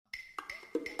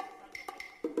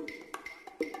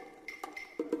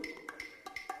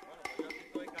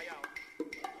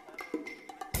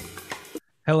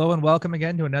Hello and welcome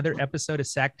again to another episode of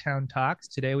Sacktown Talks.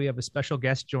 Today we have a special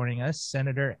guest joining us,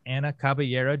 Senator Ana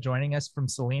Caballero, joining us from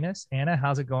Salinas. Ana,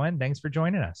 how's it going? Thanks for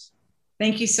joining us.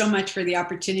 Thank you so much for the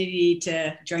opportunity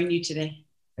to join you today.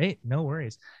 Hey, no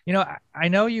worries. You know, I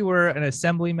know you were an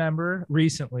assembly member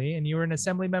recently, and you were an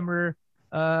assembly member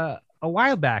a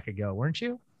while back ago, weren't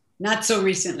you? Not so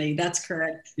recently, that's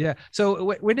correct. Yeah.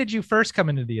 So when did you first come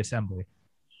into the assembly?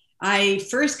 I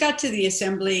first got to the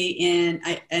assembly in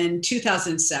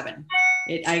 2007.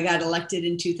 I got elected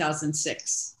in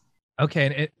 2006.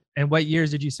 Okay. And what years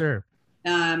did you serve?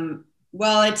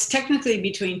 Well, it's technically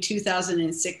between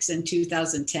 2006 and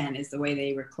 2010 is the way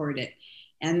they record it.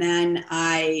 And then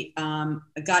I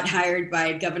got hired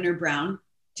by Governor Brown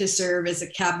to serve as a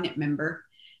cabinet member,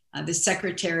 the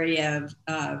Secretary of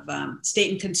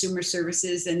State and Consumer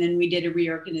Services. And then we did a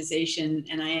reorganization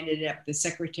and I ended up the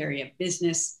Secretary of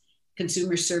Business,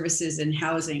 Consumer Services and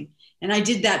Housing. And I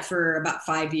did that for about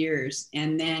 5 years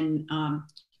and then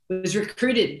was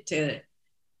recruited to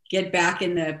get back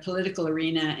in the political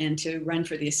arena and to run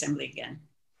for the assembly again.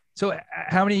 So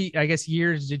how many, I guess,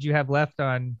 years did you have left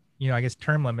on,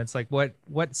 term limits? Like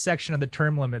what section of the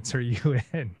term limits are you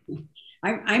in?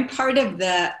 I'm part of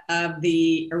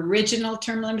the original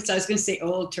term limits. I was going to say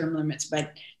old term limits,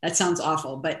 but that sounds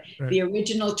awful. But right. The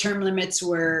original term limits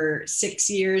were 6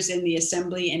 years in the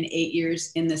assembly and 8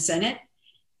 years in the Senate.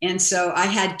 And so I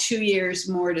had 2 years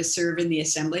more to serve in the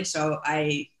assembly. So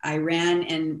I ran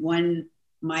and won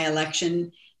my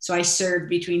election. So I served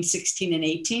between 16 and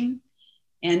 18.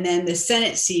 And then the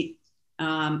Senate seat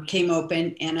came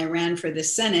open and I ran for the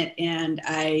Senate and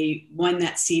I won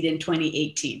that seat in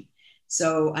 2018.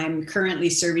 So I'm currently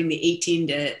serving the 18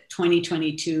 to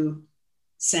 2022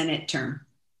 Senate term.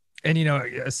 And,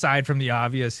 aside from the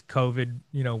obvious COVID,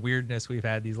 weirdness we've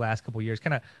had these last couple of years,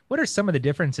 kind of what are some of the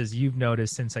differences you've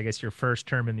noticed since, I guess, your first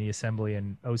term in the assembly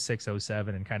in 06,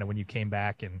 07 and kind of when you came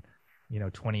back in,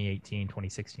 2018,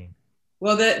 2016?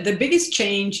 Well, the biggest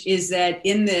change is that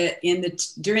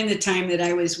during the time that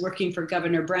I was working for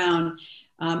Governor Brown,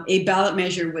 a ballot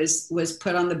measure was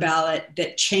put on the ballot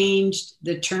that changed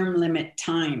the term limit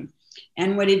time.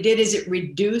 And what it did is it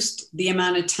reduced the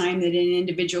amount of time that an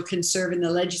individual can serve in the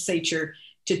legislature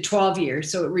to 12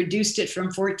 years. So it reduced it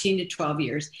from 14 to 12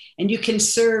 years. And you can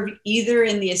serve either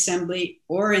in the assembly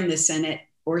or in the Senate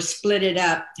or split it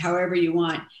up however you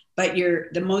want. But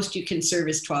the most you can serve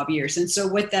is 12 years. And so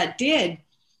what that did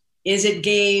is it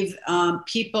gave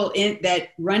people that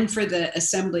run for the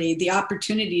assembly the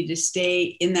opportunity to stay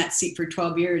in that seat for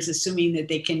 12 years, assuming that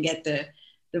they can get the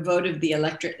vote of the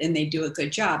electorate and they do a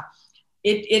good job.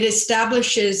 It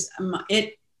establishes,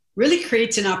 it really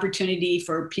creates an opportunity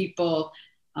for people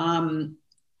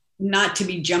not to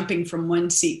be jumping from one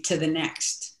seat to the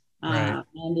next. Right.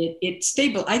 And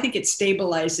I think it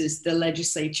stabilizes the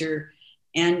legislature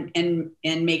and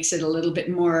makes it a little bit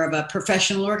more of a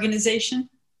professional organization.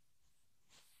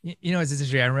 As this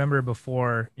issue, I remember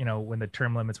before, when the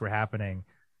term limits were happening,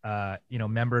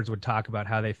 members would talk about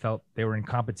how they felt they were in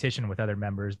competition with other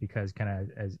members because kind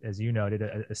of, as you noted,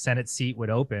 a Senate seat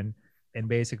would open and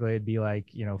basically it'd be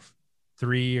like,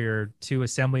 3 or 2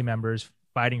 assembly members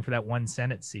fighting for that one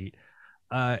Senate seat.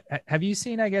 Have you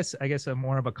seen, I guess, a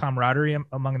more of a camaraderie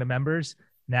among the members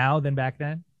now than back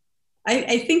then?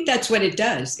 I think that's what it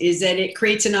does, is that it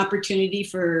creates an opportunity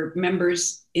for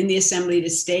members in the assembly to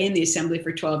stay in the assembly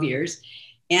for 12 years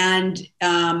and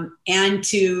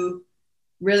to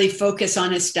really focus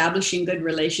on establishing good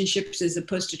relationships as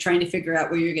opposed to trying to figure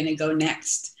out where you're going to go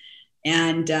next.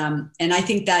 And I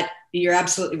think that you're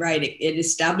absolutely right. It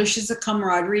establishes a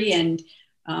camaraderie and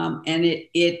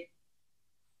it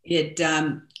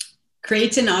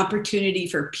creates an opportunity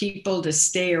for people to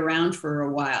stay around for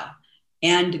a while.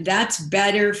 And that's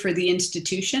better for the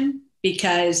institution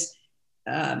because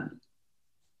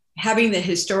having the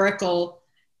historical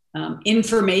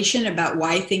information about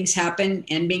why things happen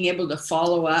and being able to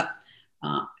follow up.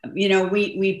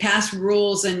 We pass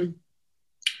rules and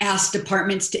ask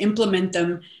departments to implement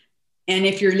them. And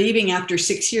if you're leaving after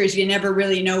 6 years, you never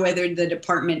really know whether the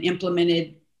department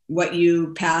implemented what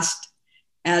you passed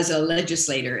as a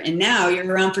legislator. And now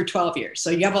you're around for 12 years.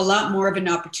 So you have a lot more of an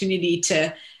opportunity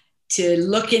to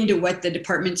look into what the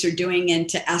departments are doing and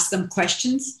to ask them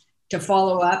questions, to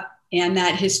follow up. And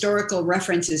that historical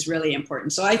reference is really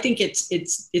important. So I think it's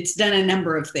done a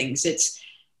number of things.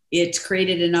 It's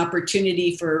created an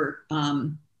opportunity for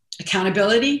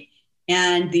accountability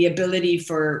and the ability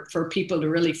for people to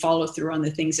really follow through on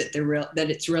the things that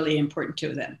it's really important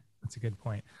to them. That's a good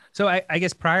point. So I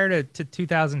guess prior to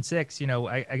 2006,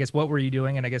 I guess what were you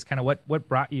doing? And I guess kind of what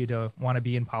brought you to want to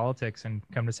be in politics and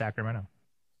come to Sacramento?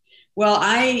 Well,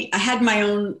 I had my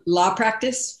own law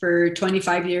practice for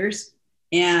 25 years,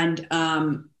 and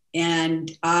I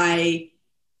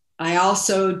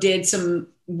also did some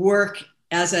work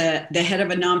as the head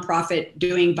of a nonprofit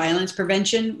doing violence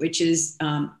prevention, which is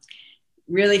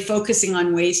really focusing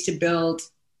on ways to build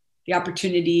the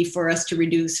opportunity for us to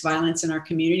reduce violence in our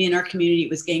community. In our community, it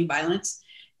was gang violence,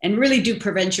 and really do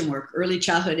prevention work, early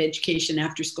childhood education,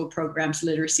 after school programs,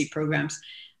 literacy programs.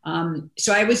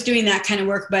 So I was doing that kind of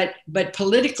work, but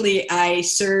politically, I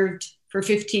served for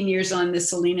 15 years on the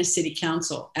Salinas City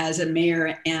Council as a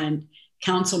mayor and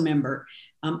council member.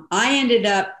 I ended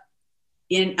up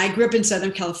I grew up in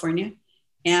Southern California,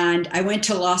 and I went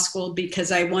to law school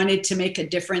because I wanted to make a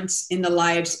difference in the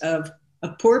lives of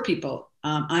poor people.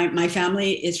 My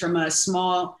family is from a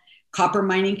small copper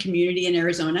mining community in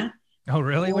Arizona. Oh,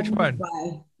 really? Which one?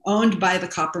 Owned by the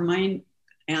copper mine.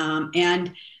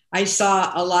 And I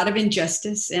saw a lot of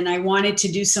injustice, and I wanted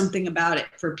to do something about it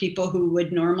for people who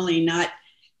would normally not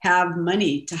have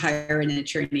money to hire an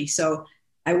attorney. So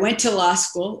I went to law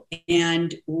school,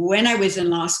 and when I was in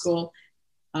law school,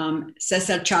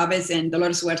 Cesar Chavez and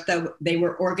Dolores Huerta, they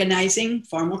were organizing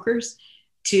farm workers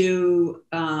to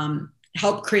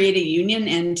help create a union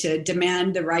and to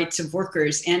demand the rights of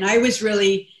workers. And I was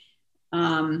really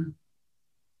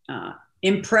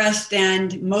impressed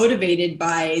and motivated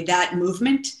by that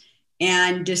movement,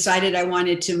 and decided I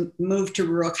wanted to move to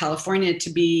rural California to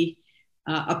be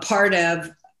a part of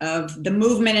the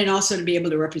movement, and also to be able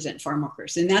to represent farm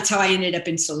workers. And that's how I ended up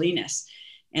in Salinas.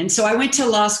 And so I went to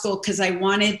law school because I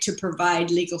wanted to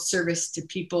provide legal service to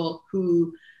people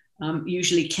who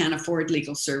usually can't afford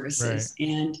legal services. Right.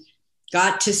 And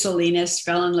got to Salinas,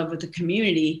 fell in love with the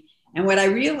community. And what I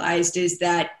realized is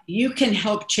that you can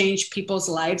help change people's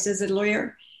lives as a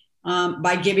lawyer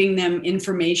by giving them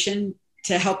information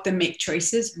to help them make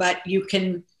choices, but you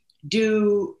can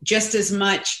do just as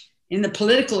much in the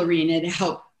political arena to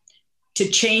help to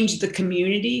change the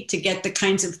community, to get the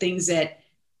kinds of things that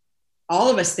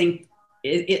all of us think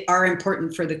are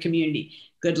important for the community.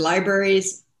 Good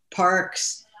libraries,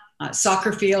 parks,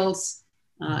 soccer fields,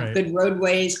 right. Good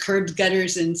roadways, curbs,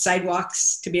 gutters, and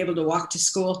sidewalks to be able to walk to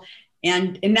school.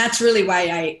 And that's really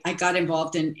why I got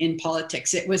involved in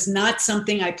politics. It was not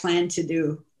something I planned to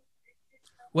do.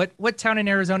 What town in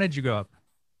Arizona did you grow up?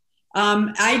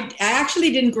 I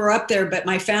actually didn't grow up there, but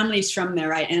my family's from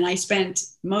there. And I spent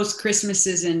most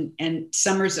Christmases and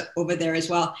summers over there as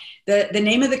well. The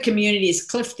name of the community is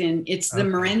Clifton. It's the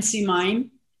Morenci mine.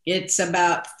 It's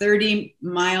about 30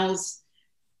 miles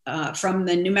from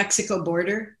the New Mexico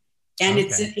border. And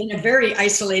it's in a very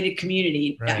isolated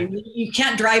community. Right. I mean, you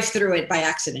can't drive through it by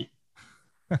accident.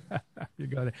 You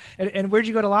got it. And where'd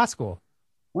you go to law school?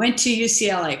 Went to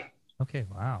UCLA. Okay,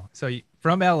 wow. So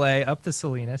from LA up to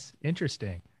Salinas,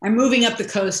 interesting. I'm moving up the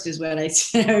coast is what I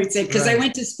would say, because right. I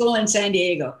went to school in San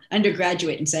Diego,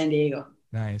 undergraduate in San Diego.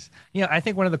 Nice. You know, I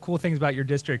think one of the cool things about your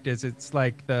district is it's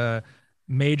like the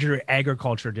major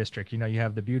agriculture district. You know, you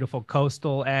have the beautiful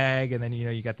coastal ag, and then, you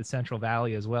know, you got the Central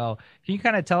Valley as well. Can you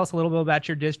kind of tell us a little bit about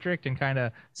your district and kind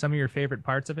of some of your favorite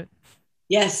parts of it?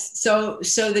 Yes. So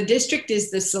the district is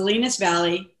the Salinas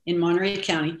Valley in Monterey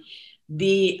County,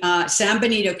 the San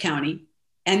Benito County,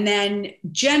 and then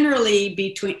generally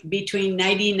between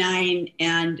 99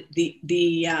 and the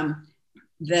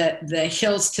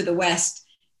hills to the west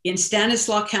in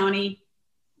Stanislaus County,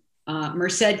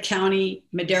 Merced County,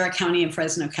 Madera County, and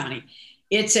Fresno County.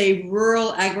 It's a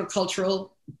rural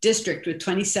agricultural district with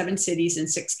 27 cities and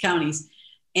 6 counties,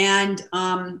 and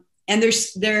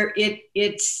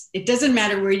it doesn't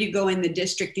matter where you go in the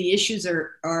district. The issues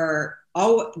they're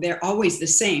always the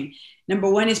same. Number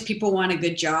one is people want a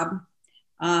good job.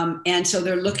 And so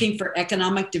they're looking for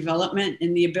economic development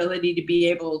and the ability to be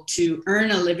able to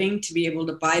earn a living, to be able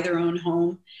to buy their own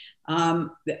home.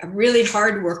 Really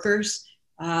hard workers.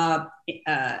 Healthcare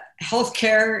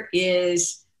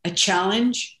is a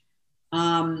challenge.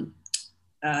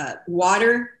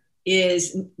 Water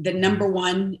is the number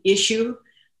one issue.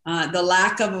 The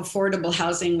lack of affordable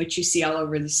housing, which you see all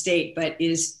over the state, but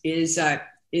is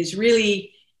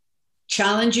really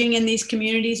challenging in these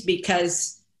communities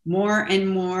because more and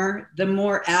more, the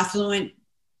more affluent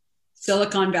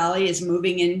Silicon Valley is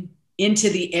moving into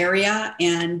the area,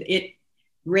 and it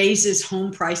raises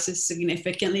home prices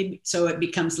significantly. So it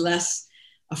becomes less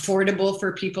affordable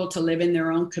for people to live in their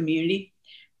own community.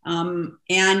 And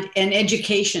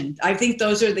education. I think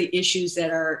those are the issues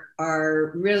that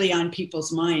are really on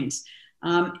people's minds.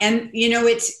 And you know,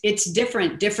 it's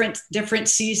different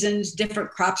seasons, different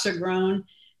crops are grown,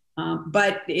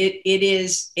 but it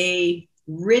is a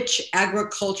rich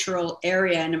agricultural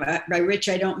area. And by rich,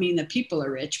 I don't mean the people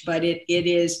are rich, but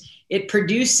it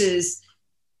produces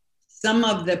some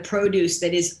of the produce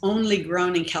that is only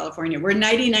grown in California. We're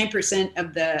 99%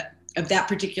 of that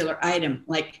particular item,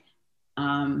 like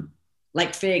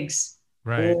figs,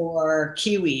 Right. or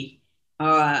kiwi.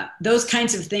 Those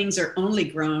kinds of things are only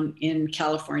grown in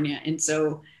California. And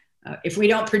so if we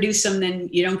don't produce them, then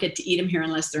you don't get to eat them here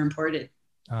unless they're imported.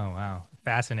 Oh, wow.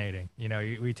 Fascinating.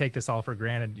 We take this all for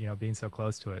granted, being so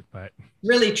close to it, but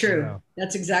Really true.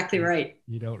 That's exactly right.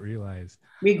 You don't realize.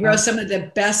 We grow some of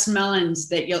the best melons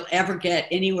that you'll ever get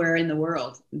anywhere in the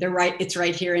world. It's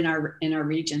right here in our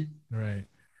region. Right.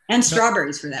 And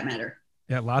strawberries, for that matter.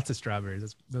 Yeah, lots of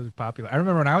strawberries. Those are popular. I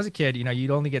remember when I was a kid,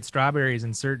 you'd only get strawberries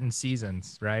in certain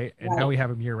seasons, right? And now we have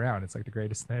them year round. It's like the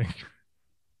greatest thing.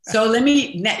 So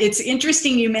it's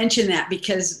interesting you mention that,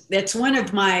 because that's one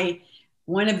of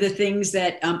the things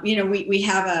that, we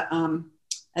have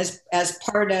as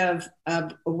part of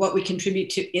what we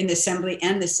contribute to in the Assembly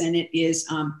and the Senate is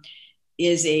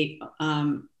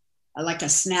like a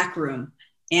snack room.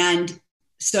 And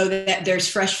so that there's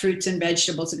fresh fruits and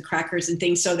vegetables and crackers and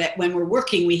things, so that when we're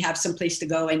working, we have some place to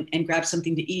go and grab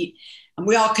something to eat. And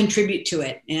we all contribute to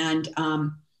it. And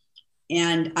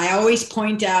I always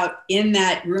point out in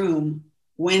that room,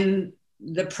 when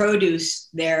the produce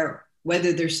there,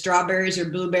 whether they're strawberries or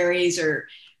blueberries or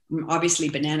obviously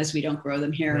bananas, we don't grow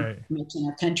them here much in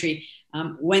our country,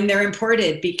 when they're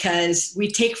imported, because we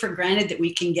take for granted that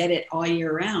we can get it all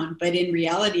year round. But in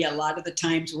reality, a lot of the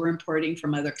times we're importing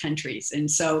from other countries. And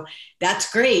so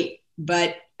that's great,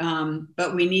 but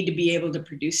we need to be able to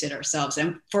produce it ourselves.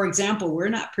 And for example, we're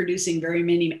not producing very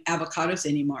many avocados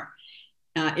anymore.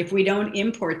 If we don't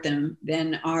import them,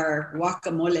 then our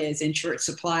guacamole is in short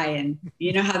supply. And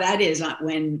you know how that is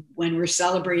when we're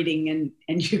celebrating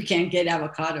and you can't get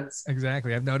avocados.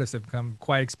 Exactly. I've noticed they've become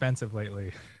quite expensive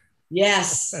lately.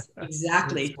 Yes,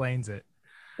 exactly. It explains it.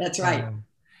 That's right.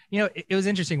 It was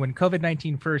interesting when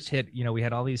COVID-19 first hit, we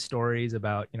had all these stories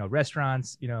about,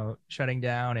 restaurants, shutting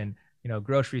down, and,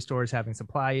 grocery stores having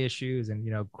supply issues,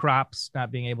 and, crops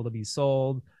not being able to be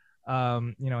sold,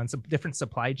 and some different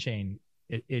supply chain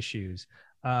issues.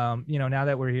 Now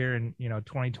that we're here in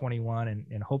 2021,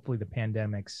 and hopefully the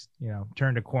pandemic's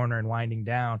turned a corner and winding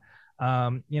down,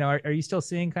 are you still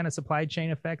seeing kind of supply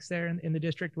chain effects there in the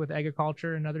district with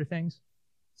agriculture and other things?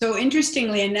 So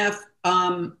interestingly enough,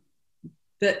 the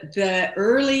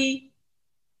early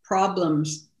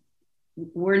problems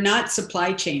were not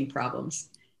supply chain problems.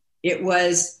 It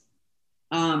was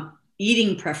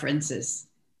eating preferences.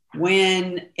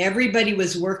 When everybody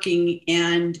was working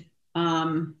and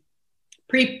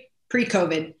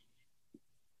pre-COVID,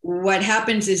 what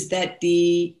happens is that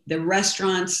the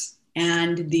restaurants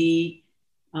and the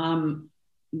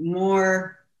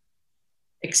more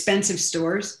expensive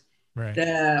stores,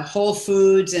 the Whole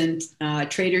Foods and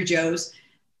Trader Joe's,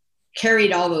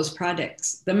 carried all those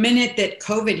products. The minute that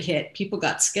COVID hit, people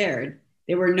got scared.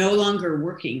 They were no longer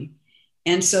working.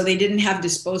 And so they didn't have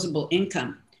disposable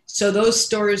income. So those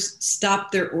stores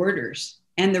stopped their orders,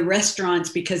 and the restaurants,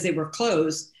 because they were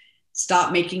closed,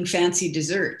 stopped making fancy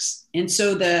desserts. And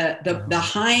so the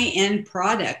high-end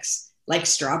products like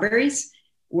strawberries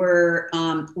were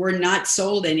not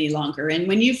sold any longer. And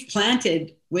when you've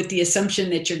planted with the assumption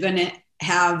that you're going to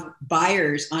have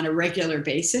buyers on a regular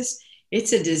basis,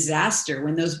 it's a disaster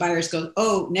when those buyers go,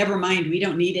 oh, never mind, we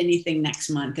don't need anything next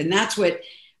month. And that's what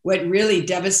really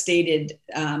devastated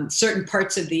certain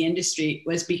parts of the industry,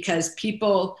 was because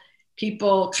people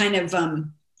kind of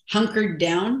hunkered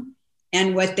down,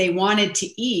 and what they wanted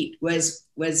to eat was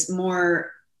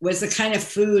the kind of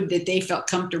food that they felt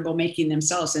comfortable making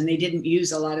themselves, and they didn't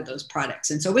use a lot of those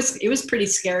products. And so it was pretty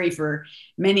scary for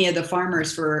many of the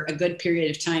farmers for a good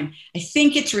period of time. I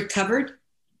think it's recovered.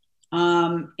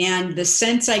 And the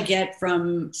sense I get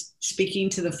from speaking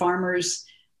to the farmers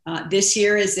this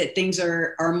year is that things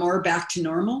are more back to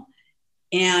normal,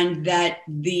 and that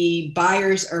the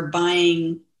buyers are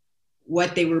buying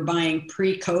what they were buying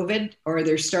pre-COVID, or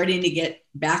they're starting to get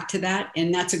back to that.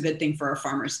 And that's a good thing for our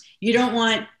farmers. You don't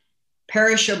want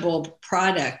perishable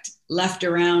product left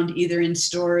around either in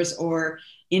stores or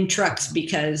in trucks,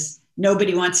 because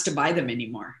nobody wants to buy them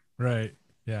anymore. Right.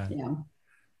 Yeah.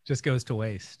 Just goes to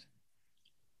waste.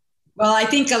 Well, I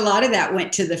think a lot of that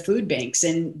went to the food banks,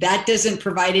 and that doesn't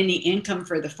provide any income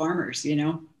for the farmers,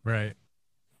 Right.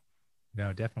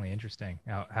 No, definitely interesting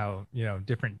how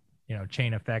different,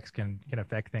 chain effects can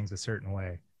affect things a certain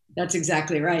way. That's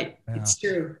exactly right. Yeah. It's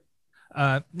true.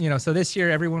 So this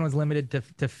year everyone was limited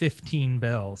to 15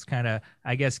 bills. I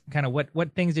guess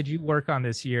what things did you work on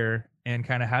this year, and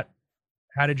kind of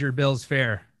how did your bills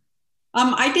fare?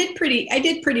 I did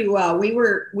pretty well. We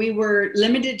were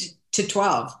limited to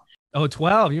 12. Oh,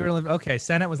 12. You were living, okay.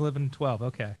 Senate was living 12.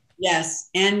 Okay. Yes.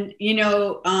 And,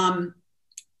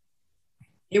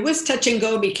 it was touch and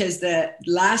go because the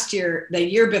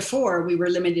year before, we were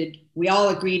limited. We all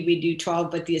agreed we'd do 12,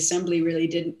 but the assembly really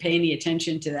didn't pay any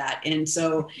attention to that. And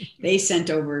so they sent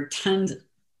over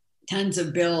tons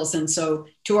of bills. And so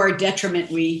to our detriment,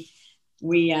 we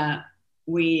had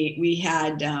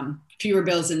fewer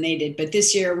bills than they did. But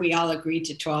this year we all agreed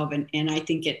to 12, and I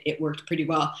think it worked pretty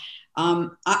well.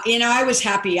 I was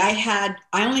happy. I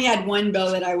only had one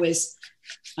bill that I was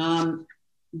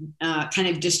kind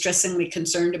of distressingly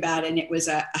concerned about, and it was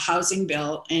a housing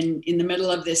bill. And in the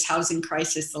middle of this housing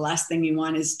crisis, the last thing you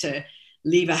want is to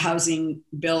leave a housing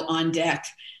bill on deck.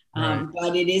 Right.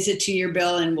 But it is a 2-year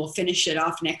bill, and we'll finish it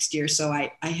off next year. So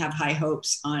I have high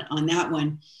hopes on that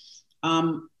one.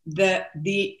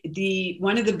 The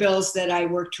one of the bills that I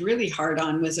worked really hard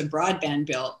on was a broadband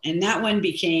bill, and that one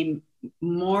became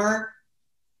more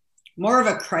of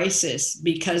a crisis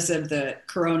because of the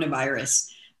coronavirus.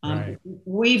 Right.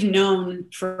 We've known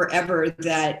forever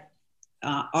that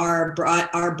our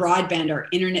broadband, our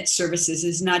internet services,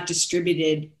 is not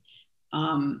distributed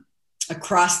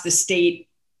across the state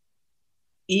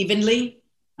evenly,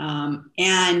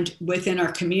 and within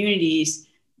our communities,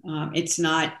 it's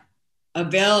not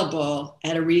available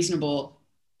at a reasonable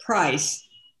price,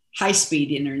 high-speed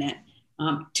internet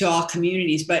to all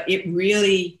communities. But it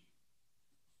really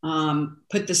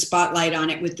put the spotlight on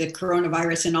it with the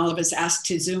coronavirus, and all of us asked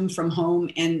to Zoom from home,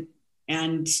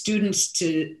 and students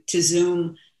to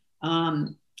Zoom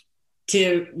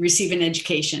to receive an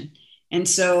education. And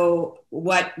so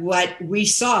what we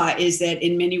saw is that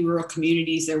in many rural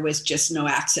communities, there was just no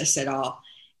access at all.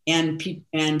 And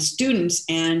students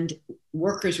and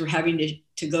workers were having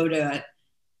to go to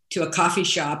a coffee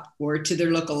shop or to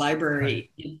their local library,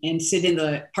 right, and sit in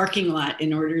the parking lot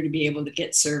in order to be able to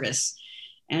get service.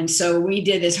 And so we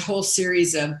did this whole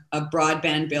series of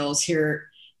broadband bills here,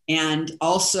 and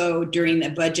also during the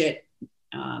budget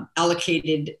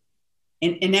allocated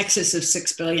in excess of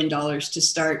 $6 billion to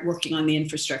start working on the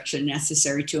infrastructure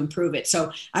necessary to improve it.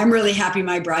 So I'm really happy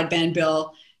my broadband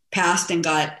bill passed and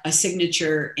got a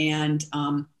signature, and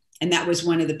that was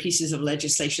one of the pieces of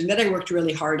legislation that I worked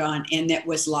really hard on, and that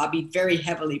was lobbied very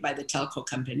heavily by the telco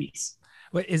companies.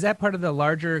 Wait, is that part of the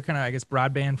larger kind of, I guess,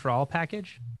 broadband for all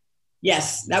package?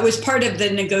 Yes, that was part of the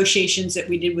negotiations that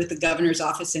we did with the governor's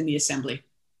office and the assembly.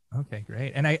 Okay,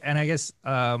 great. And I guess,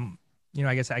 I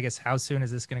guess how soon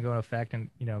is this going to go into effect? And,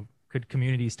 could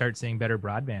communities start seeing better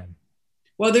broadband?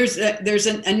 Well, there's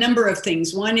a number of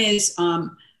things. One is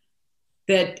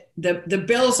that the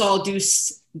bills all do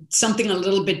something a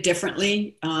little bit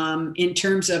differently in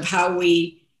terms of how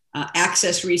we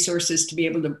access resources to be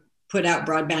able to put out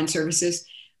broadband services.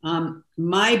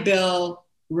 My bill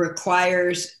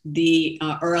requires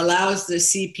or allows the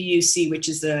CPUC, which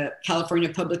is the California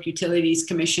Public Utilities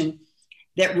Commission,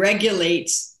 that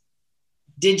regulates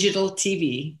digital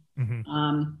TV,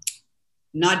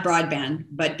 not broadband,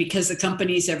 but because the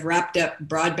companies have wrapped up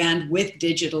broadband with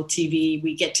digital TV,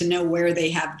 we get to know where they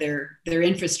have their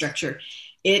infrastructure.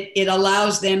 It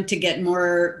allows them to get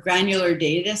more granular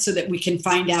data so that we can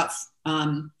find out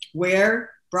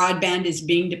where broadband is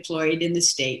being deployed in the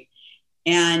state.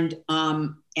 And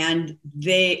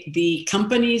the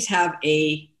companies have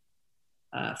a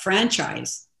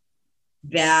franchise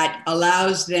that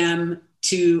allows them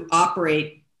to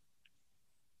operate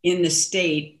in the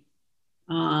state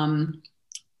and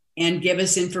give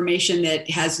us information that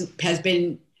has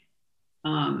been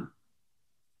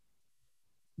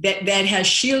that has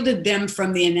shielded them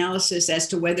from the analysis as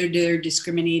to whether they're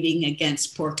discriminating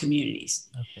against poor communities.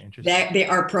 Okay, interesting. That they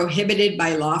are prohibited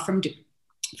by law from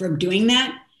doing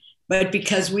that, but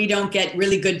because we don't get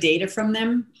really good data from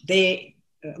them,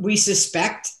 we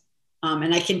suspect,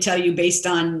 and I can tell you based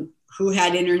on who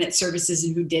had internet services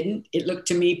and who didn't, it looked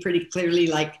to me pretty clearly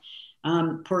like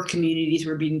poor communities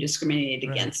were being discriminated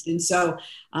against. And so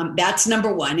that's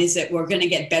number one, is that we're going to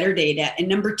get better data. And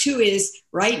number two is,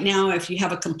 right now, if you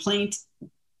have a complaint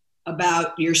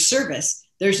about your service,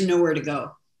 there's nowhere to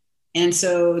go. And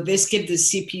so this gives the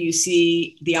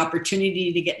CPUC the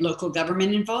opportunity to get local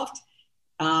government involved,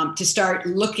 to start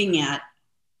looking at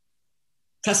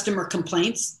customer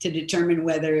complaints to determine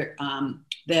whether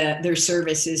their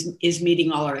service is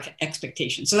meeting all our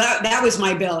expectations. So that was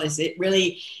my bill. Is it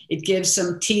gives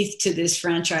some teeth to this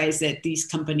franchise that these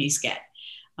companies get.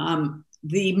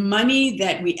 The money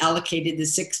that we allocated, the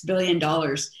 $6 billion,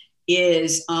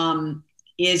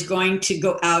 is going to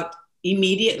go out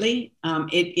immediately.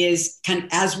 It is kind of,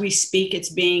 as we speak, it's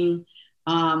being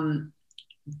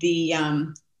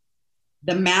the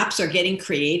maps are getting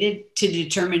created to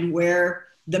determine where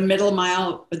the middle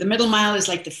mile is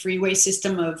like the freeway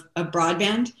system of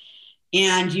broadband.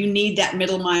 And you need that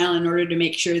middle mile in order to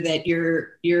make sure that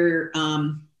you're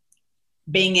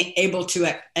being able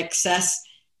to access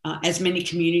as many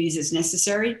communities as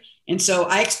necessary. And so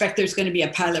I expect there's going to be a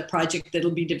pilot project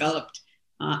that'll be developed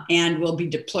and will be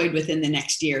deployed within the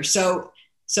next year. So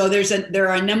there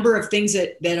are a number of things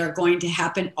that are going to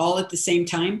happen all at the same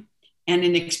time, and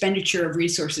an expenditure of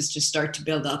resources to start to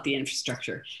build out the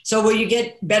infrastructure. So will you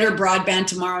get better broadband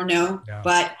tomorrow? No. Yeah.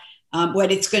 But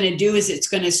what it's going to do is it's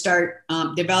going to start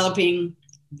developing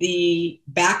the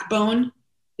backbone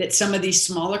that some of these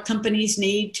smaller companies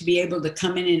need to be able to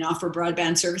come in and offer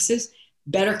broadband services,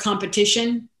 better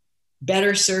competition,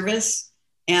 better service,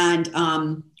 and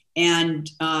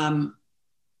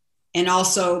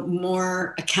also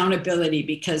more accountability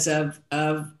because of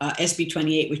SB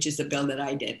 28, which is the bill that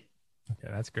I did. Okay,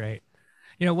 that's great.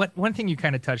 You know, one thing you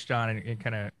kind of touched on, and it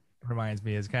kind of reminds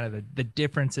me, is kind of the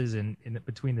differences in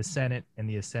between the Senate and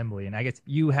the Assembly. And I guess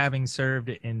you having served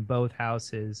in both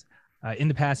houses in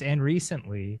the past and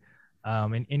recently,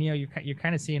 and you know, you're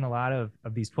kind of seeing a lot of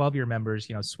these 12-year members,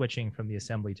 you know, switching from the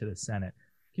Assembly to the Senate.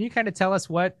 Can you kind of tell us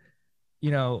what, you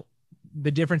know,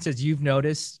 the differences you've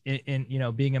noticed in you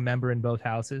know, being a member in both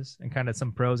houses, and kind of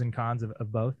some pros and cons of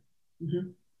both? Mm-hmm.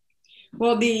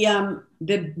 Well,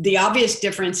 the obvious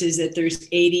difference is that there's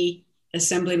 80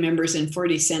 Assembly members and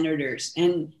 40 senators,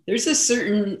 and there's a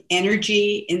certain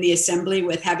energy in the Assembly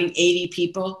with having 80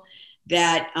 people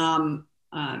that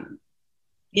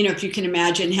you know, if you can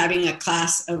imagine having a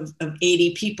class of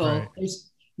 80 people, right. There's,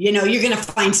 you know, you're going to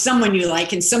find someone you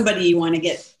like and somebody you want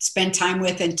to spend time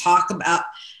with and talk about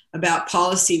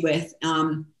policy with.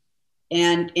 And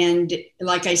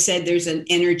like I said, there's an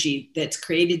energy that's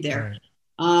created there.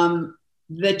 Right.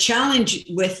 The challenge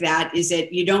with that is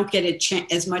that you don't get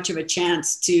as much of a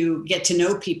chance to get to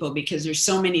know people because there's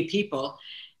so many people.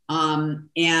 And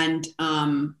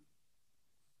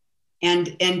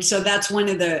so that's one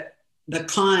of the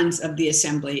cons of the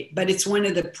Assembly, but it's one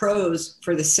of the pros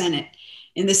for the Senate.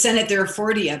 In the Senate, there are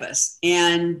 40 of us,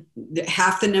 and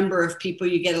half the number of people.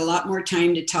 You get a lot more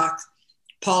time to talk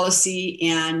policy,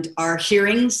 and our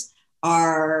hearings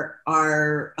are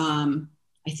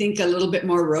I think a little bit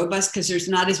more robust because there's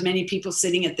not as many people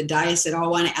sitting at the dais that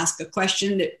all want to ask a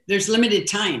question. There's limited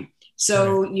time.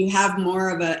 So right. You have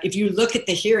more of if you look at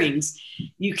the hearings,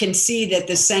 you can see that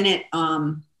the Senate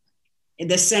on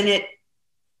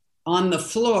the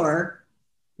floor,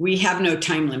 we have no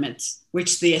time limits,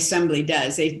 which the Assembly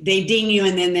does. They ding you,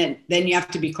 and then you have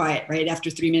to be quiet right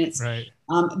after 3 minutes. Right.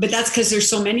 But that's because there's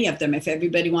so many of them. If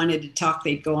everybody wanted to talk,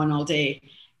 they'd go on all day.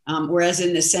 Whereas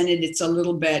in the Senate, it's a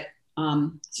little bit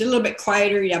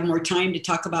quieter. You have more time to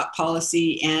talk about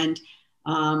policy and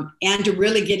to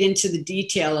really get into the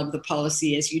detail of the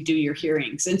policy as you do your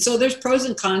hearings. And so there's pros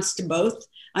and cons to both.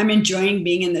 I'm enjoying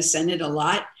being in the Senate a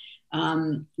lot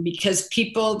because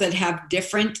people that have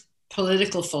different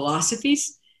political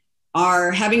philosophies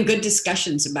are having good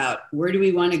discussions about where do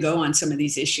we want to go on some of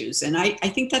these issues. And I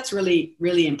think that's really,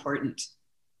 really important.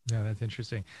 Yeah, that's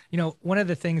interesting. You know, one of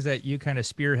the things that you kind of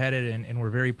spearheaded and were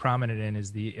very prominent in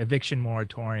is the eviction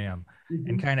moratorium. Mm-hmm.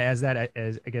 And kind of as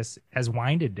I guess has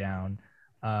winded down,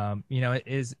 you know,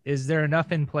 is there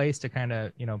enough in place to kind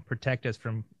of, you know, protect us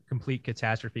from complete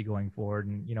catastrophe going forward?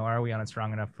 And, you know, are we on a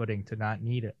strong enough footing to not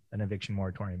need an eviction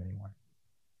moratorium anymore?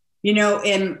 You know,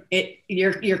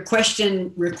 your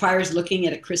question requires looking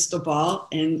at a crystal ball,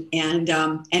 and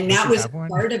that was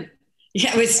part of.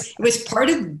 Yeah, it was part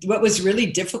of what was really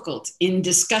difficult in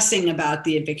discussing about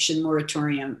the eviction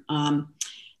moratorium.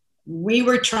 We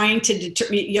were trying to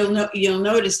determine. You'll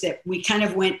notice that we kind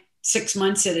of went 6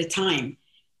 months at a time,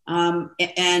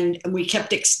 and we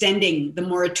kept extending the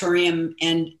moratorium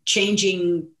and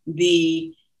changing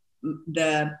the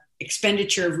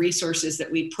expenditure of resources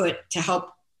that we put to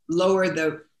help lower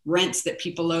the rents that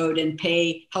people owed and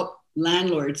help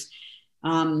landlords.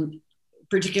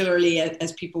 Particularly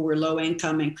as people were low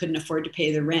income and couldn't afford to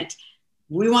pay the rent.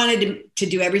 We wanted to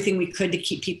do everything we could to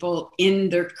keep people in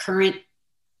their current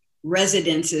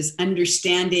residences,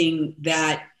 understanding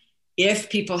that if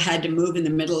people had to move in the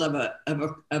middle of a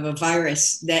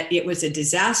virus, that it was a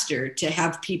disaster to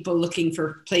have people looking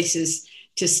for places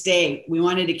to stay. We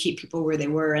wanted to keep people where they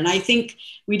were. And I think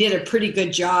we did a pretty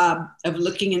good job of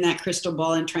looking in that crystal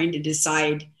ball and trying to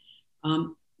decide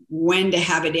when to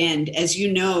have it end. As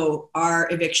you know, our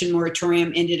eviction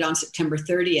moratorium ended on September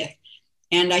 30th.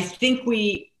 And I think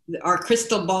our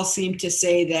crystal ball seemed to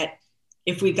say that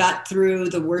if we got through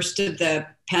the worst of the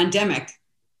pandemic,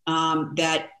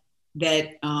 that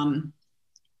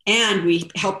and we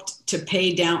helped to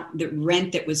pay down the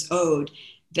rent that was owed,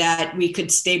 that we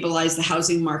could stabilize the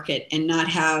housing market and not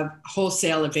have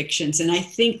wholesale evictions. And I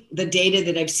think the data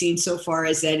that I've seen so far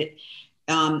is that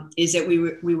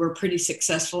we were pretty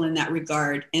successful in that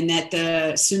regard, and that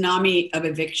the tsunami of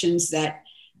evictions that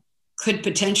could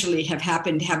potentially have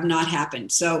happened have not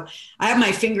happened. So I have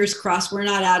my fingers crossed. We're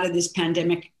not out of this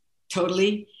pandemic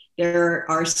totally. There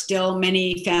are still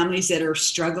many families that are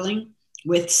struggling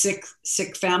with sick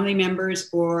family members,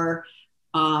 or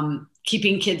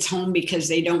keeping kids home because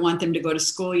they don't want them to go to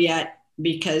school yet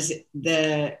because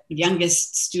the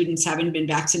youngest students haven't been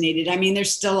vaccinated. I mean,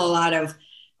 there's still a lot of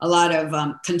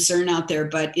concern out there,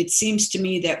 but it seems to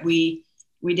me that we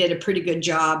did a pretty good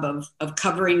job of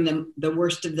covering the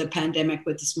worst of the pandemic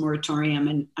with this moratorium,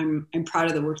 and I'm proud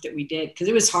of the work that we did, because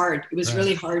it was hard. It was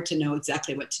really hard to know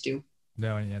exactly what to do.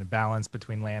 No, and a balance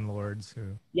between landlords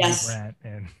who rent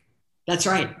and that's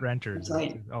right, renters. That's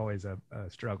right. Is always a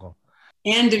struggle.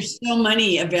 And there's still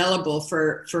money available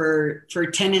for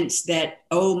tenants that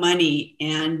owe money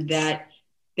and that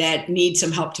need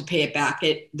some help to pay it back.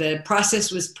 The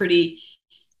process was pretty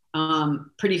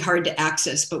hard to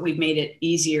access, but we've made it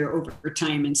easier over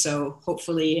time. And so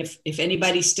hopefully if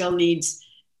anybody still needs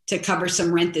to cover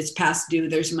some rent that's past due,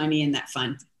 there's money in that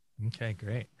fund. Okay,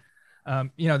 great.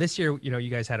 This year, you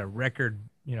guys had a record,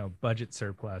 budget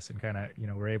surplus, and kind of,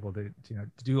 were able to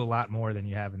do a lot more than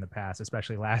you have in the past,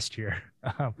 especially last year.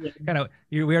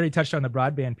 We already touched on the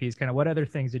broadband piece. Kind of what other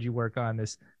things did you work on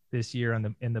this year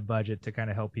in the budget to kind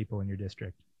of help people in your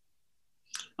district?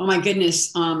 Oh my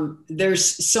goodness. There's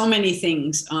so many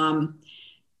things. One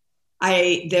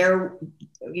of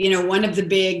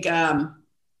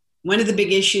the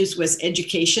big issues was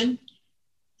education.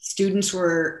 Students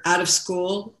were out of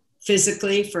school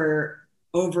physically for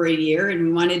over a year, and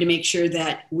we wanted to make sure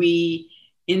that we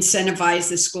incentivize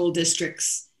the school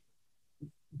districts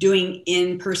doing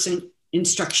in-person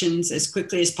instructions as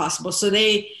quickly as possible. So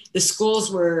the schools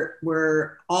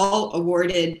were all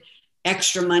awarded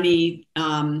extra money.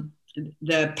 In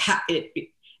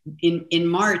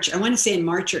March, I want to say in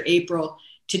March or April,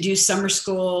 to do summer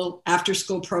school, after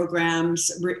school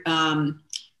programs,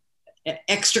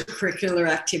 extracurricular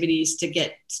activities to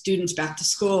get students back to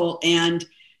school. And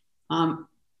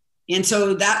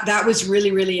so that was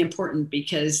really, really important,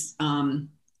 because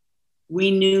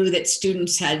we knew that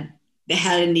students had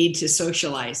a need to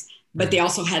socialize, but they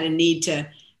also had a need to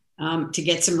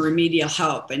get some remedial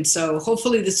help. And so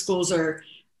hopefully the schools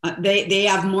they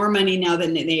have more money now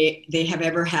than they have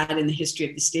ever had in the history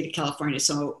of the state of California.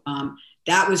 So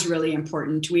that was really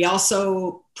important. We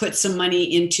also put some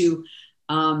money into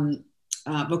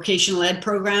vocational ed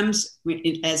programs.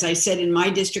 As I said, in my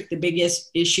district, the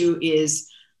biggest issue is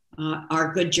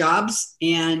our good jobs.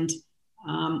 And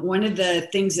one of the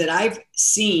things that I've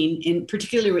seen, in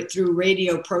particularly through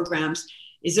radio programs,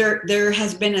 is there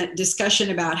has been a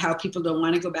discussion about how people don't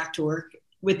want to go back to work,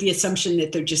 with the assumption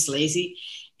that they're just lazy.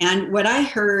 And what I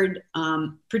heard,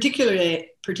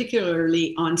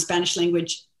 particularly on Spanish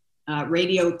language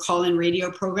radio, call-in radio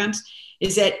programs,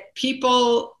 is that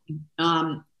people,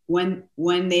 when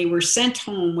they were sent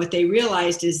home, what they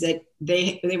realized is that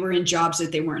they were in jobs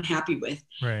that they weren't happy with.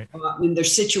 Right. And their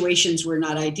situations were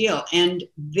not ideal, and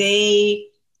they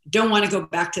don't want to go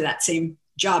back to that same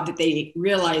job that they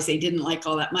realized they didn't like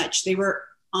all that much. They were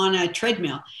on a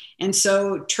treadmill. And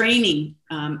so retraining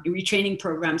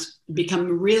programs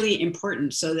become really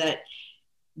important, so that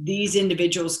these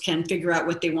individuals can figure out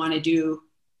what they want to do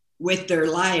with their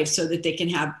lives, so that they can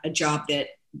have a job that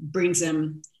brings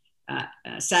them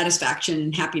satisfaction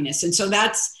and happiness. And so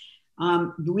that's,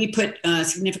 we put a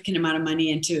significant amount of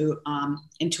money into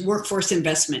workforce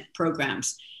investment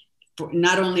programs,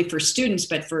 not only for students,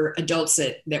 but for adults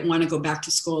that want to go back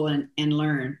to school and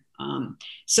learn.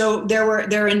 So there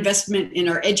are investment in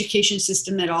our education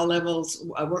system at all levels,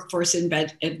 workforce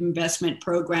investment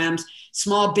programs,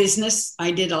 small business. I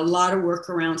did a lot of work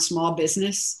around small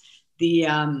business, the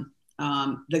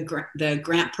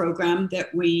grant program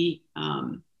that we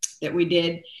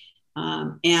did,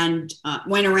 and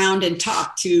went around and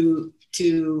talked to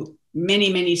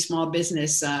many small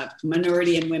business,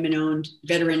 minority and women-owned,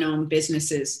 veteran-owned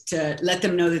businesses, to let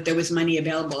them know that there was money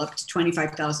available up to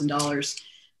 $25,000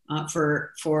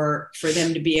 for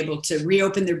them to be able to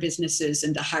reopen their businesses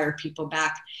and to hire people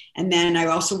back. And then I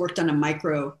also worked on a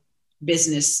micro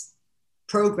business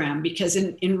program, because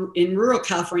in rural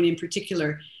California in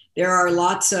particular, there are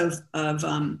lots of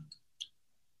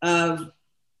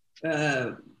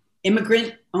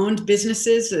immigrant-owned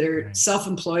businesses that are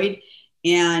self-employed,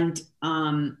 and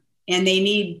they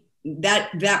need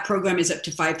that program is up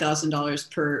to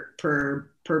 $5,000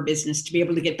 per per business to be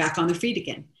able to get back on their feet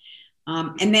again.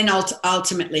 And then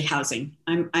ultimately housing.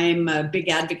 I'm a big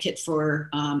advocate for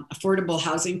affordable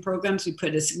housing programs. We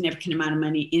put a significant amount of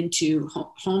money into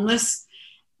homeless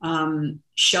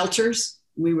shelters.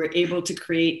 We were able to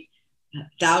create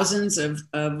thousands of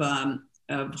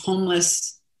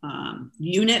homeless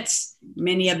units,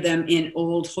 many of them in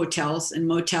old hotels and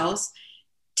motels,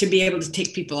 to be able to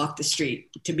take people off the street,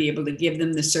 to be able to give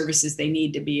them the services they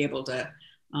need to be able to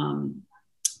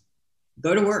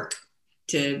go to work,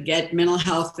 to get mental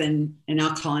health and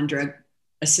alcohol and drug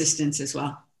assistance as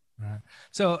well. Right.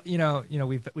 So,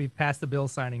 we've passed the bill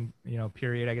signing,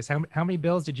 period. I guess how many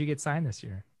bills did you get signed this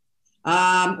year?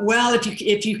 Well,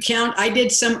 if you count, I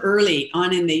did some early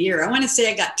on in the year. I want to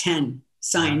say I got 10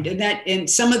 signed, and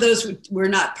some of those were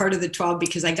not part of the 12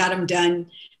 because I got them done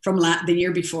from the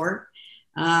year before.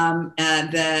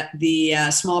 The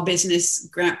small business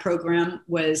grant program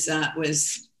was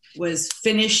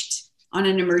finished on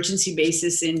an emergency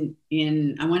basis in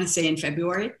I want to say in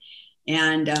February,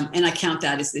 and I count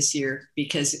that as this year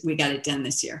because we got it done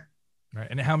this year. Right.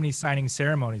 And how many signing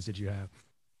ceremonies did you have?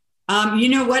 You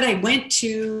know what? I went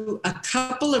to a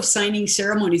couple of signing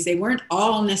ceremonies. They weren't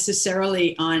all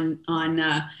necessarily on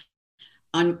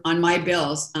my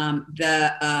bills.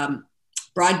 The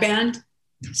broadband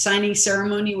signing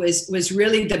ceremony was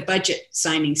really the budget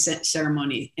signing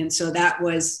ceremony, and so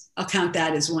I'll count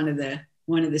that as one of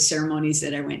the ceremonies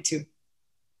that I went to.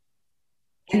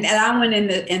 And that one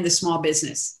in the small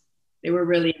business, they were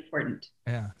really important.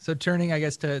 Yeah. So turning, I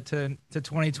guess, to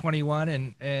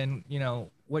 2021 and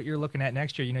what you're looking at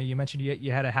next year. You mentioned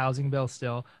you had a housing bill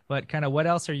still, but kind of what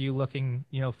else are you looking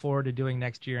forward to doing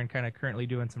next year and kind of currently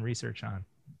doing some research on?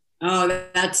 Oh,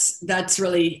 that's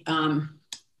really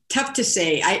tough to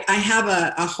say. I have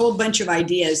a whole bunch of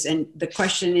ideas, and the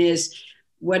question is,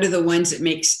 what are the ones that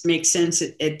make sense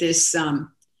at this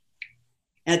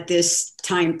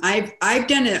time? I've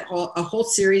done a whole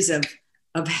series of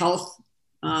health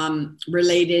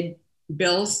related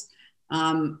bills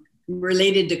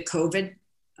related to COVID,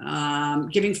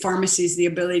 giving pharmacies the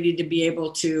ability to be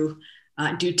able to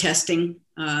do testing.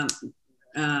 Up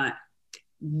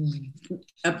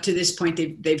to this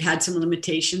point, they've had some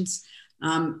limitations.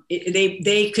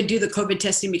 They could do the COVID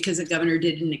testing because the governor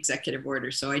did an executive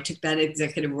order. So I took that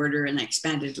executive order and I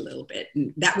expanded a little bit.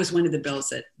 And that was one of the bills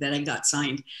that I got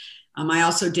signed. I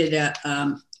also did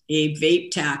a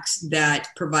vape tax that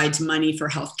provides money for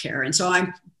healthcare. And so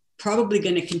I'm probably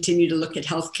going to continue to look at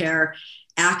healthcare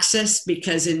access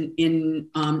because in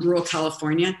rural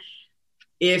California,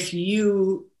 if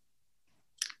you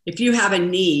have a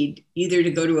need either to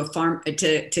go to a farm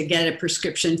to get a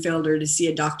prescription filled or to see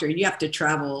a doctor, you have to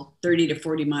travel 30 to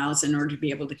 40 miles in order to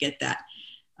be able to get that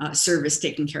service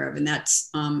taken care of. And that's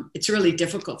it's really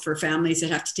difficult for families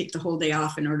that have to take the whole day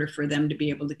off in order for them to be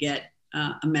able to get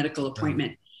a medical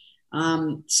appointment.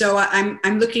 So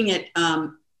I'm looking at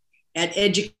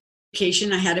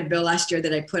education. I had a bill last year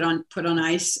that I put on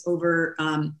ice over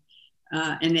an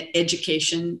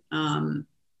education.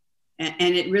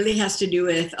 And it really has to do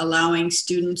with allowing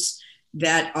students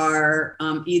that are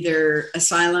either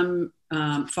asylum,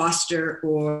 foster,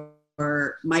 or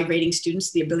migrating students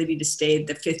the ability to stay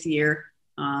the 5th year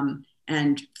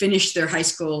and finish their high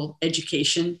school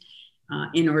education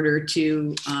in order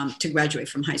to graduate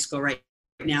from high school. Right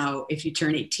now, if you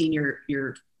turn 18,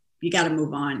 you got to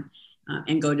move on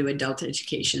and go to adult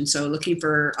education. So looking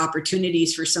for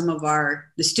opportunities for some of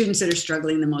the students that are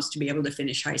struggling the most to be able to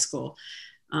finish high school.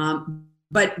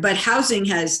 But housing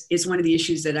is one of the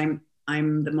issues that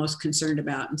I'm the most concerned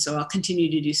about, and so I'll continue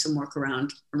to do some work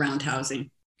around housing.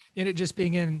 And it just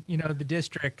being in the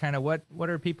district, kind of what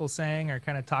are people saying or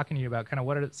kind of talking to you about? Kind of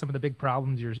what are some of the big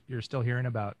problems you're still hearing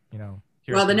about?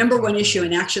 Well, the number one issue,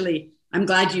 and actually, I'm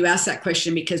glad you asked that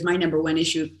question because my number one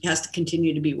issue has to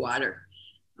continue to be water.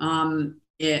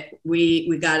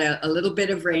 We got a little bit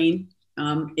of rain.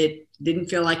 It didn't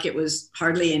feel like it was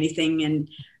hardly anything, and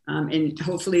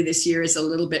hopefully this year is a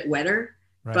little bit wetter,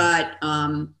 right. But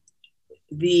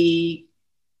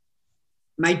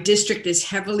my district is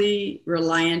heavily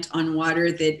reliant on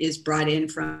water that is brought in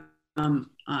from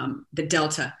the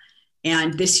Delta.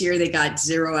 And this year they got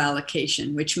 0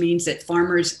 allocation, which means that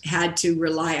farmers had to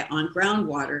rely on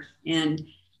groundwater. And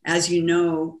as you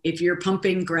know, if you're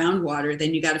pumping groundwater,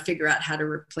 then you got to figure out how to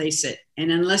replace it.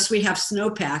 And unless we have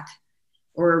snowpack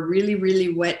or a really,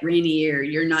 really wet, rainy year,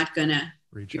 you're not going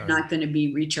to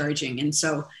be recharging. And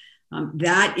so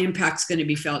that impact's going to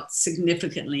be felt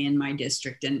significantly in my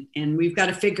district. And we've got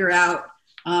to figure out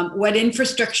what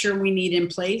infrastructure we need in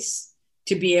place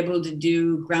to be able to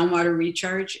do groundwater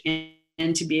recharge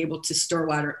and to be able to store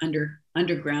water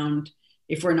underground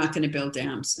if we're not going to build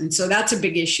dams. And so that's a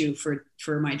big issue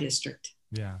for my district.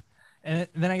 Yeah. And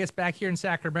then I guess back here in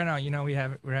Sacramento,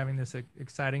 we're having this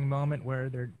exciting moment where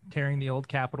they're tearing the old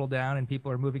Capitol down and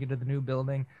people are moving into the new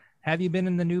building. Have you been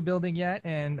in the new building yet?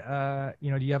 And,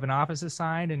 do you have an office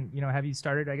assigned? And, have you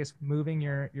started, I guess, moving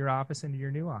your office into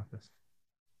your new office?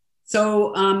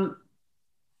 So,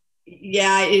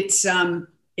 yeah,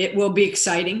 it will be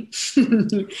exciting,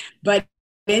 but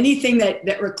anything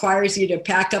that requires you to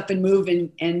pack up and move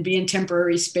and be in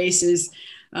temporary spaces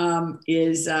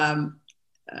is going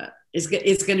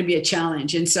to be a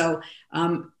challenge. And so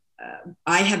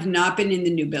I have not been in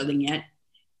the new building yet.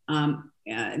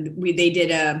 They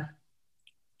did a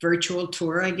virtual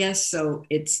tour, I guess. So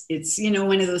it's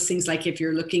one of those things like if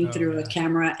you're looking through a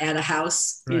camera at a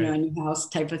house, right. A new house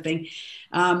type of thing.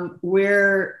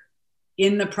 We're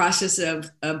in the process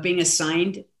of being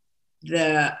assigned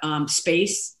the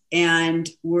space, and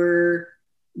we're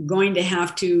going to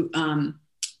have to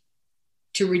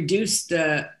reduce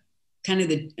the kind of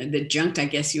the junk, I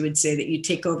guess you would say, that you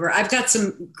take over. I've got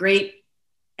some great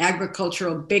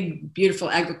big, beautiful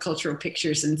agricultural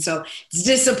pictures. And so it's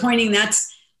disappointing.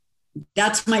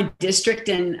 That's my district,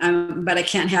 and but I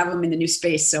can't have them in the new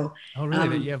space. So, oh,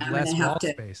 really? You have less wall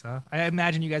space, huh? I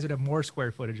imagine you guys would have more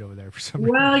square footage over there for some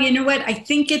reason. Well, you know what? I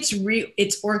think it's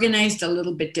organized a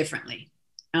little bit differently.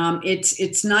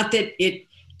 It's not that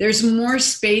there's more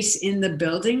space in the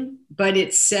building, but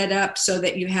it's set up so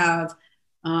that you have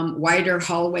wider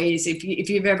hallways. If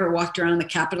you've ever walked around the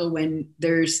Capitol when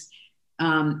there's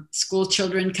school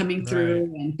children coming through,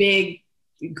 right, and big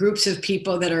groups of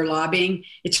people that are lobbying,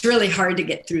 it's really hard to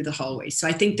get through the hallways. So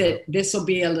I think that this will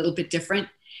be a little bit different.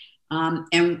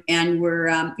 And we're,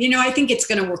 I think it's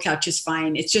going to work out just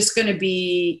fine. It's just going to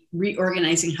be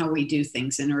reorganizing how we do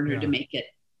things in order to make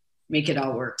it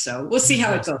all work. So we'll see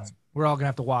how it goes. We're all going to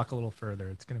have to walk a little further.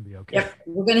 It's going to be okay. Yep.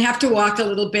 We're going to have to walk a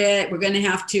little bit. We're going to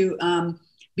have to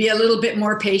be a little bit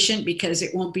more patient, because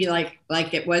it won't be like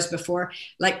it was before.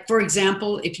 Like, for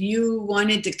example, if you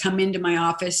wanted to come into my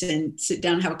office and sit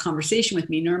down and have a conversation with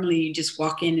me, normally you just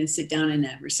walk in and sit down in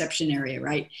a reception area,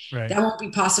 right? That won't be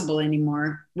possible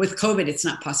anymore. With COVID, it's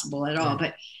not possible at all.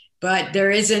 Right. But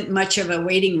there isn't much of a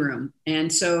waiting room.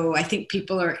 And so I think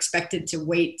people are expected to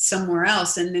wait somewhere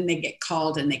else, and then they get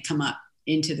called and they come up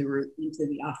into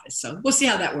the office. So we'll see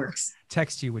how that works.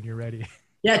 Text you when you're ready.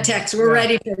 Yeah, Tex, we're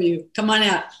ready for you. Come on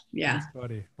out. Yeah. That's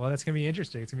funny. Well, that's going to be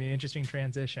interesting. It's going to be an interesting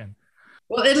transition.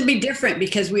 Well, it'll be different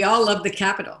because we all love the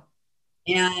Capitol.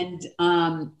 And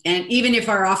even if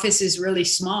our office is really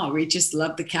small, we just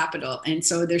love the Capitol. And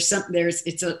so it's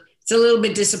a little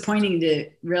bit disappointing to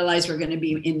realize we're going to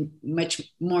be in much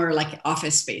more like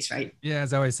office space, right? Yeah,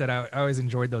 as I always said, I always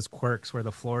enjoyed those quirks where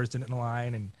the floors didn't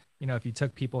align, and if you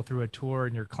took people through a tour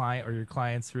and your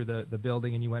clients through the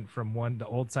building, and you went from the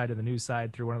old side to the new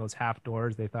side through one of those half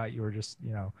doors, they thought you were just,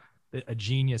 a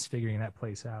genius figuring that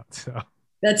place out. So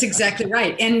that's exactly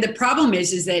right. And the problem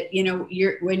is that,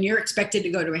 when you're expected to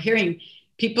go to a hearing,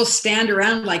 people stand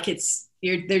around like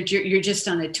you're just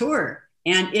on a tour,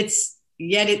 and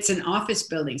yet it's an office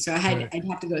building. So I'd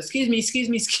have to go, excuse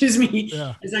me,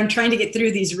 yeah, as I'm trying to get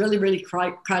through these really, really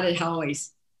crowded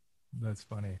hallways. That's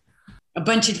funny. A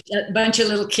bunch of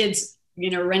little kids,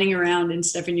 running around and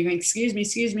stuff, and you're going, excuse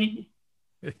me.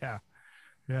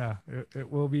 Yeah,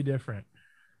 it will be different,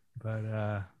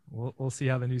 but we'll see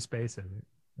how the new space is.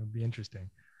 It'll be interesting.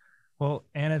 Well,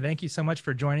 Anna, thank you so much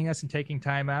for joining us and taking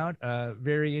time out.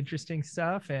 Very interesting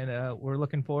stuff, and we're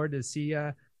looking forward to see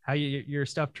how your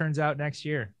stuff turns out next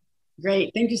year.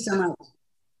 Great, thank you so much.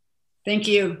 Thank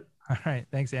you. All right,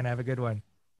 thanks, Anna. Have a good one.